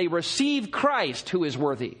because they receive Christ who is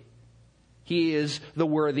worthy. He is the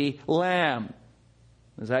worthy Lamb.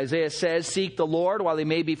 As Isaiah says, seek the Lord while he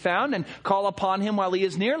may be found, and call upon him while he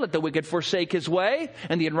is near. Let the wicked forsake his way,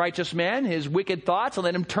 and the unrighteous man his wicked thoughts, and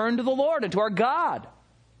let him turn to the Lord and to our God.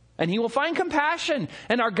 And he will find compassion,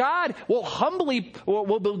 and our God will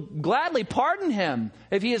gladly pardon him.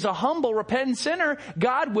 If he is a humble, repentant sinner,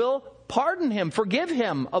 God will pardon him, forgive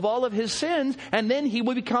him of all of his sins, and then he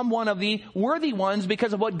will become one of the worthy ones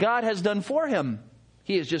because of what God has done for him.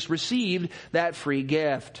 He has just received that free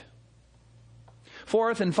gift.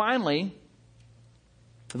 Fourth and finally,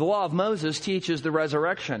 the law of Moses teaches the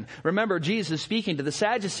resurrection. Remember, Jesus is speaking to the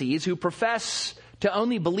Sadducees who profess to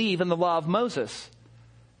only believe in the law of Moses.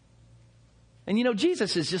 And you know,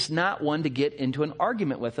 Jesus is just not one to get into an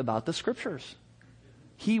argument with about the scriptures.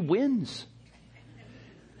 He wins.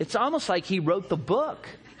 It's almost like he wrote the book.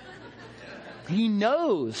 He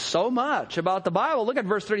knows so much about the Bible. Look at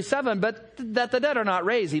verse 37. But that the dead are not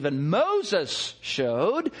raised, even Moses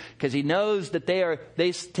showed, because he knows that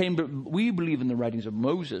we believe in the writings of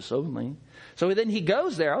Moses only. So then he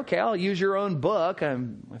goes there. Okay, I'll use your own book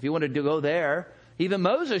if you wanted to go there. Even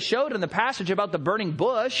Moses showed in the passage about the burning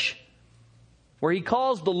bush, where he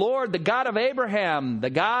calls the Lord the God of Abraham, the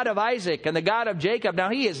God of Isaac, and the God of Jacob.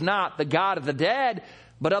 Now, he is not the God of the dead,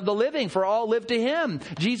 but of the living, for all live to him.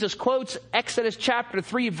 Jesus quotes Exodus chapter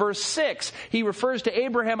 3, verse 6. He refers to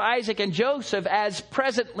Abraham, Isaac, and Joseph as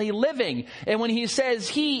presently living. And when he says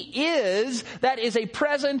he is, that is a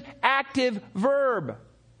present active verb.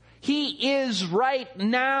 He is right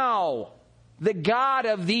now the God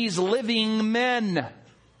of these living men.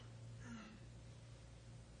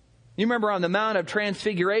 You remember on the Mount of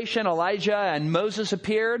Transfiguration, Elijah and Moses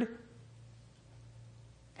appeared,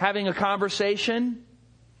 having a conversation.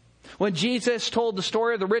 When Jesus told the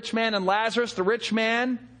story of the rich man and Lazarus, the rich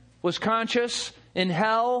man was conscious in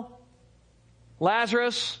hell.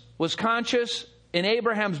 Lazarus was conscious in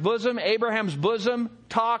Abraham's bosom. Abraham's bosom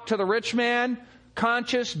talked to the rich man.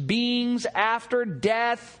 Conscious beings after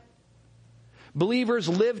death. Believers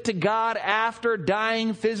live to God after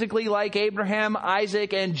dying physically like Abraham,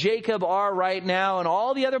 Isaac, and Jacob are right now, and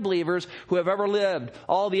all the other believers who have ever lived.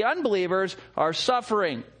 All the unbelievers are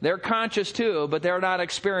suffering. They're conscious too, but they're not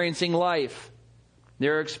experiencing life.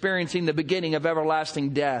 They're experiencing the beginning of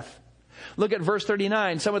everlasting death. Look at verse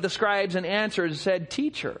 39. Some of the scribes and answers said,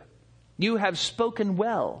 "Teacher, you have spoken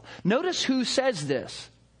well." Notice who says this.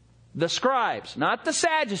 The scribes, not the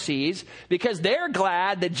Sadducees, because they're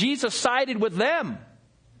glad that Jesus sided with them.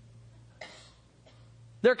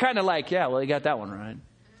 They're kind of like, yeah, well, you got that one right.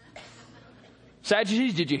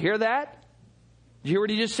 Sadducees, did you hear that? Did you hear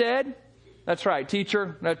what he just said? That's right,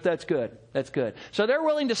 teacher. That's good. That's good. So they're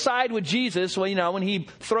willing to side with Jesus, well, when he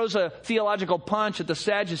throws a theological punch at the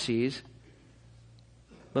Sadducees.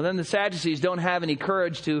 But then the Sadducees don't have any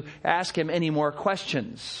courage to ask him any more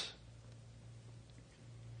questions.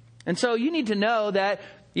 And so you need to know that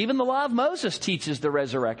even the law of Moses teaches the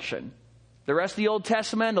resurrection. The rest of the Old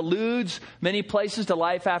Testament alludes many places to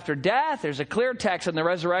life after death. There's a clear text on the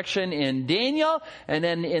resurrection in Daniel. And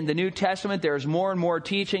then in the New Testament, there's more and more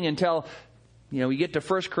teaching until, we get to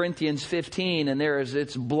 1 Corinthians 15 and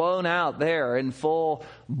it's blown out there in full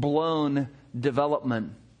blown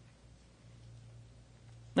development.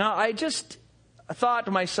 Now, I thought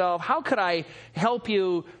to myself, how could I help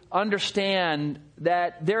you understand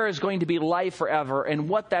that there is going to be life forever and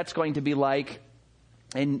what that's going to be like?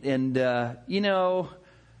 And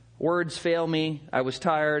words fail me. I was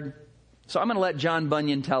tired. So I'm going to let John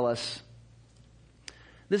Bunyan tell us.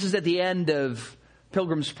 This is at the end of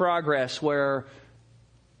Pilgrim's Progress, where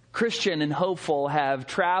Christian and hopeful have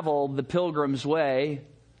traveled the pilgrim's way,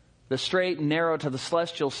 the straight and narrow to the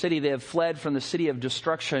celestial city. They have fled from the city of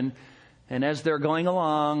destruction. And as they're going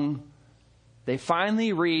along, they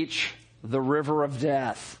finally reach the river of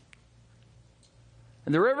death.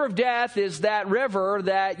 And the river of death is that river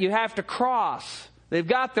that you have to cross. They've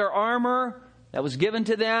got their armor that was given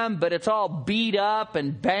to them, but it's all beat up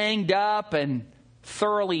and banged up and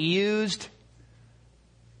thoroughly used.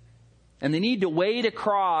 And they need to wade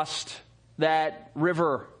across that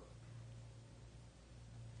river.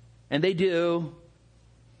 And they do.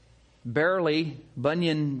 Barely.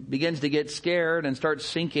 Bunyan begins to get scared and starts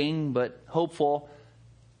sinking, but hopeful.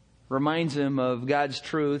 reminds him of God's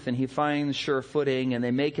truth, and he finds sure footing, and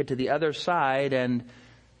they make it to the other side, and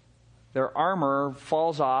their armor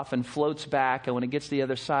falls off and floats back, and when it gets to the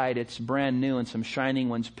other side, it's brand new, and some shining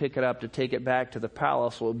ones pick it up to take it back to the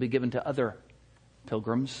palace, will be given to other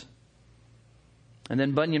pilgrims. And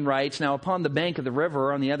then Bunyan writes, now upon the bank of the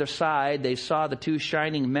river on the other side, they saw the two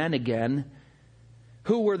shining men again,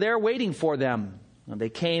 who were there waiting for them. When they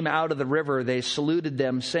came out of the river, they saluted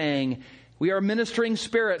them, saying, we are ministering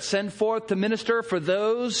spirits sent forth to minister for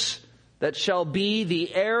those that shall be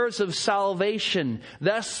the heirs of salvation.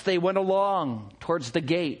 Thus they went along towards the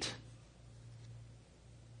gate.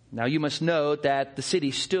 Now you must note that the city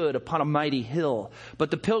stood upon a mighty hill, but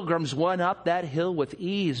the pilgrims went up that hill with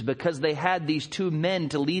ease because they had these two men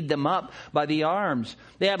to lead them up by the arms.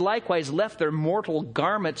 They had likewise left their mortal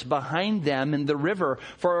garments behind them in the river,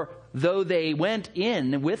 for though they went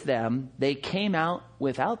in with them, they came out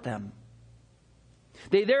without them.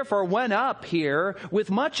 They therefore went up here with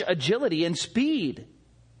much agility and speed.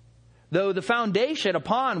 Though the foundation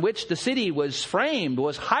upon which the city was framed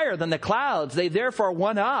was higher than the clouds, they therefore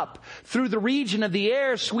went up through the region of the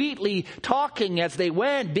air, sweetly talking as they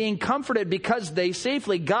went, being comforted because they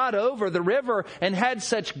safely got over the river and had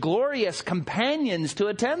such glorious companions to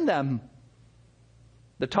attend them.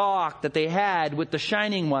 The talk that they had with the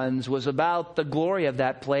shining ones was about the glory of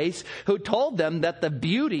that place, who told them that the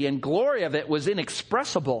beauty and glory of it was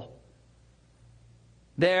inexpressible.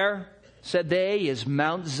 There, said they, is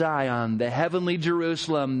Mount Zion, the heavenly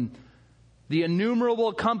Jerusalem, the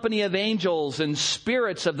innumerable company of angels and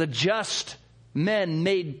spirits of the just men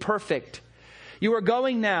made perfect. You are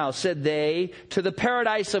going now, said they, to the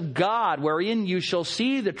paradise of God, wherein you shall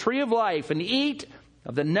see the tree of life and eat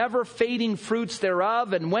of the never fading fruits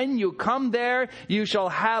thereof. And when you come there, you shall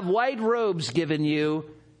have white robes given you,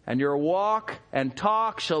 and your walk and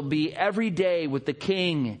talk shall be every day with the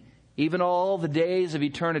King, even all the days of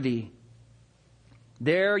eternity.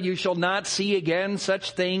 There you shall not see again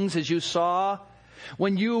such things as you saw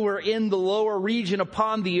when you were in the lower region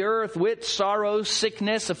upon the earth, with sorrow,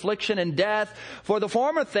 sickness, affliction, and death, for the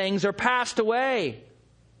former things are passed away.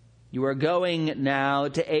 You are going now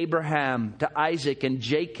to Abraham, to Isaac, and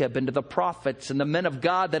Jacob, and to the prophets and the men of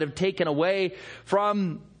God that have taken away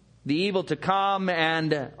from the evil to come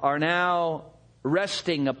and are now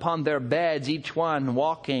resting upon their beds, each one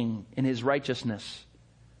walking in his righteousness.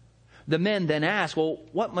 The men then asked, well,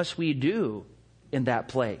 what must we do in that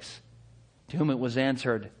place? To whom it was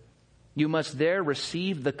answered, you must there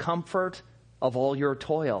receive the comfort of all your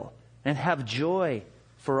toil and have joy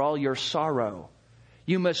for all your sorrow.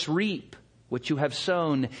 You must reap what you have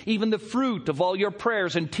sown, even the fruit of all your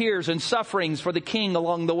prayers and tears and sufferings for the King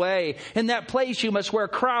along the way. In that place you must wear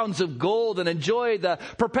crowns of gold and enjoy the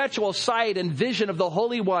perpetual sight and vision of the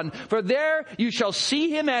Holy One, for there you shall see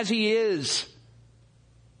him as he is.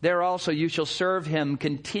 There also you shall serve him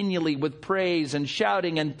continually with praise and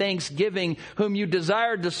shouting and thanksgiving, whom you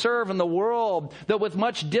desired to serve in the world, though with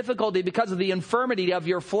much difficulty because of the infirmity of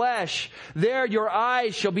your flesh. There your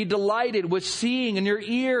eyes shall be delighted with seeing, and your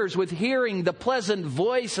ears with hearing the pleasant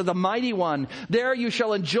voice of the Mighty One. There you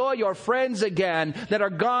shall enjoy your friends again that are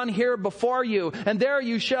gone here before you, and there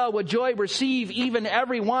you shall with joy receive even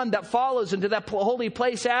every one that follows into that holy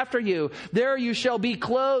place after you. There you shall be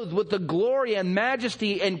clothed with the glory and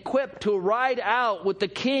majesty and equipped to ride out with the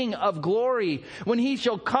King of glory, when he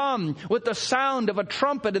shall come with the sound of a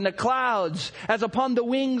trumpet in the clouds. As upon the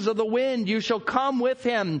wings of the wind you shall come with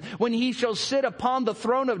him. When he shall sit upon the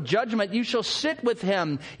throne of judgment, you shall sit with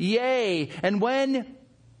him. Yea, and when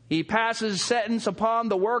he passes sentence upon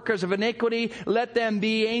the workers of iniquity, let them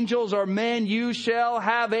be angels or men, you shall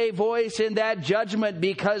have a voice in that judgment,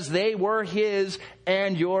 because they were his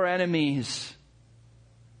and your enemies.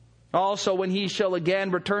 Also, when he shall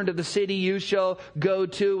again return to the city, you shall go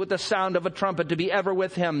to with the sound of a trumpet, to be ever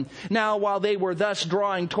with him. Now, while they were thus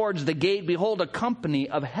drawing towards the gate, behold, a company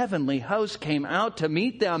of heavenly hosts came out to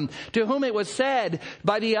meet them, to whom it was said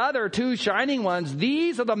by the other two shining ones,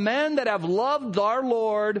 these are the men that have loved our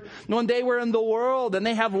Lord when they were in the world, and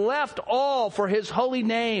they have left all for his holy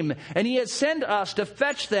name. And he has sent us to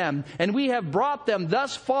fetch them, and we have brought them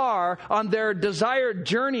thus far on their desired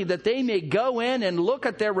journey, that they may go in and look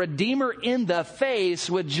at their Redeemer in the face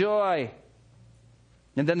with joy.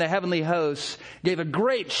 And then the heavenly hosts gave a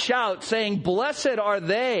great shout, saying, blessed are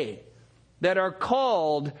they that are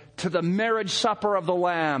called to the marriage supper of the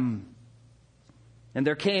Lamb. And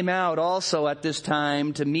there came out also at this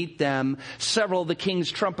time to meet them several of the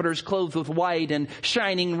king's trumpeters, clothed with white and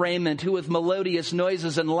shining raiment, who with melodious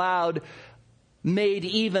noises and loud made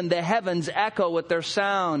even the heavens echo with their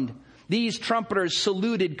sound. These trumpeters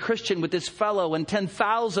saluted Christian with his fellow and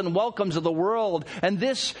 10,000 welcomes of the world. And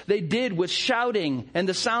this they did with shouting and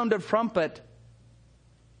the sound of trumpet.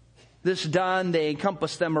 This done, they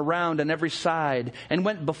encompassed them around on every side and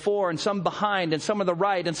went before and some behind and some on the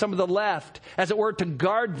right and some on the left, as it were to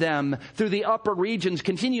guard them through the upper regions,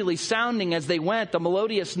 continually sounding as they went the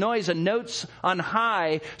melodious noise and notes on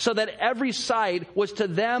high, so that every sight was to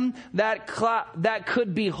them that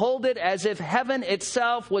could behold it as if heaven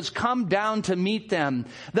itself was come down to meet them.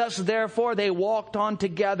 Thus, therefore, they walked on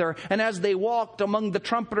together, and as they walked among the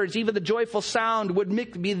trumpeters, even the joyful sound would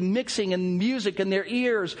be mixing in music in their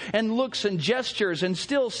ears, and looks and gestures, and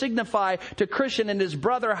still signify to Christian and his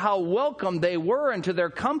brother how welcome they were into their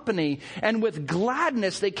company. And with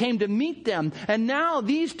gladness they came to meet them. And now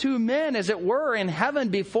these two men, as it were, in heaven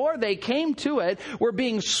before they came to it, were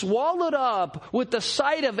being swallowed up with the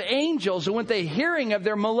sight of angels and with the hearing of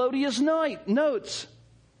their melodious notes.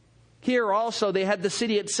 Here also they had the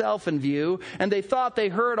city itself in view, and they thought they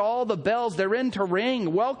heard all the bells therein to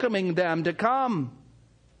ring, welcoming them to come.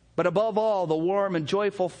 But above all, the warm and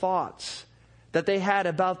joyful thoughts that they had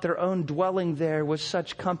about their own dwelling there was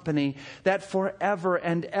such company that forever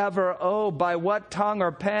and ever, oh, by what tongue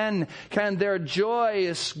or pen can their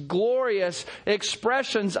joyous, glorious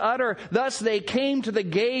expressions utter? Thus they came to the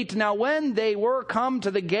gate. Now when they were come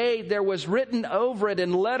to the gate, there was written over it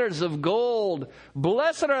in letters of gold,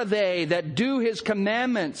 "Blessed are they that do his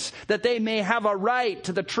commandments, that they may have a right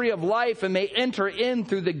to the tree of life and may enter in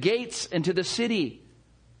through the gates into the city."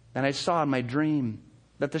 And I saw in my dream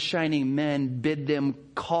that the shining men bid them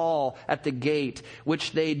call at the gate,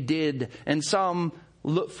 which they did. And some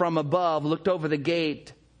from above looked over the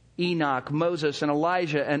gate, Enoch, Moses, and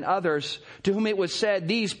Elijah, and others, to whom it was said,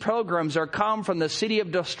 "These pilgrims are come from the city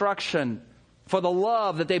of destruction, for the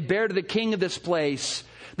love that they bear to the king of this place."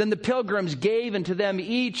 Then the pilgrims gave unto them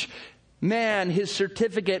each man his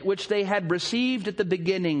certificate, which they had received at the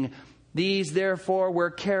beginning. These therefore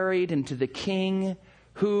were carried into the king,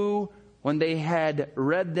 who, when they had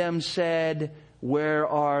read them, said, "Where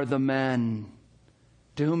are the men?"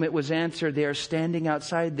 To whom it was answered, "They are standing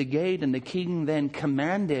outside the gate." And the king then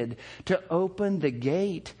commanded to open the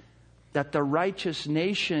gate, that the righteous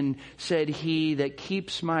nation, said he, that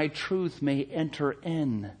keeps my truth may enter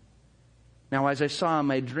in. Now as I saw in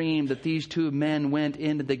my dream that these two men went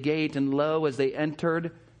into the gate, and lo, as they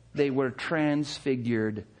entered, they were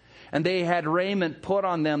transfigured. And they had raiment put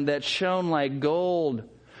on them that shone like gold.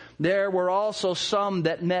 There were also some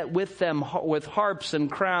that met with them with harps and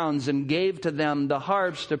crowns, and gave to them the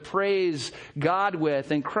harps to praise God with,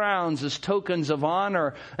 and crowns as tokens of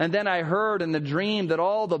honor. And then I heard in the dream that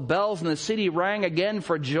all the bells in the city rang again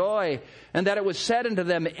for joy, and that it was said unto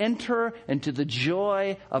them, "Enter into the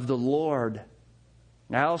joy of the Lord."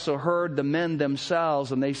 I also heard the men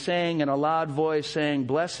themselves, and they sang in a loud voice, saying,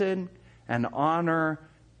 "Blessed and honor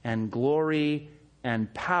and glory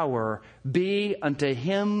and power be unto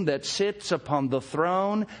him that sits upon the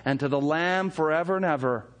throne and to the Lamb forever and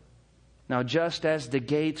ever." Now just as the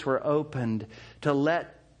gates were opened to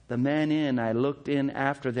let the men in, I looked in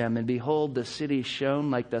after them, and behold, the city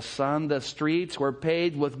shone like the sun. The streets were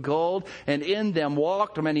paved with gold, and in them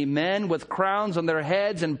walked many men with crowns on their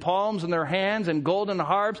heads and palms in their hands and golden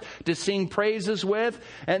harps to sing praises with.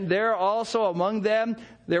 And there also among them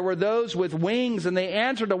there were those with wings, and they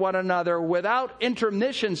answered to one another without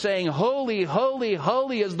intermission, saying, "Holy, holy,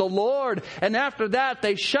 holy is the Lord." And after that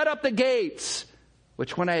they shut up the gates,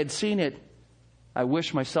 which when I had seen it, I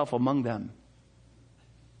wished myself among them.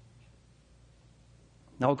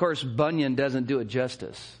 Now, of course, Bunyan doesn't do it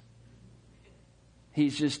justice.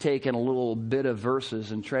 He's just taken a little bit of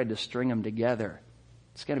verses and tried to string them together.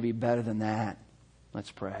 It's going to be better than that.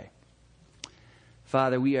 Let's pray.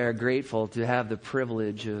 Father, we are grateful to have the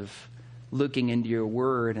privilege of looking into your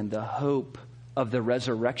word and the hope of the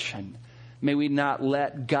resurrection. May we not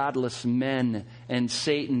let godless men and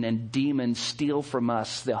Satan and demons steal from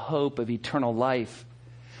us the hope of eternal life.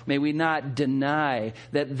 May we not deny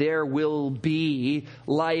that there will be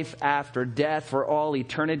life after death for all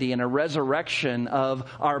eternity, and a resurrection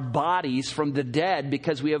of our bodies from the dead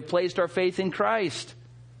because we have placed our faith in Christ.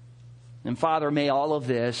 And Father, may all of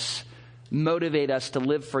this motivate us to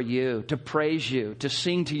live for you, to praise you, to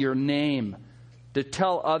sing to your name, to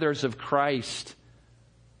tell others of Christ,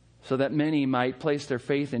 so that many might place their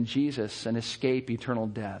faith in Jesus and escape eternal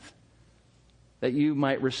death. That you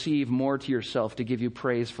might receive more to yourself to give you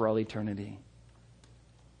praise for all eternity.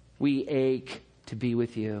 We ache to be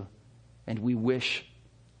with you, and we wish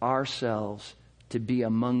ourselves to be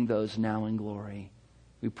among those now in glory.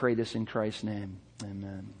 We pray this in Christ's name.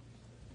 Amen.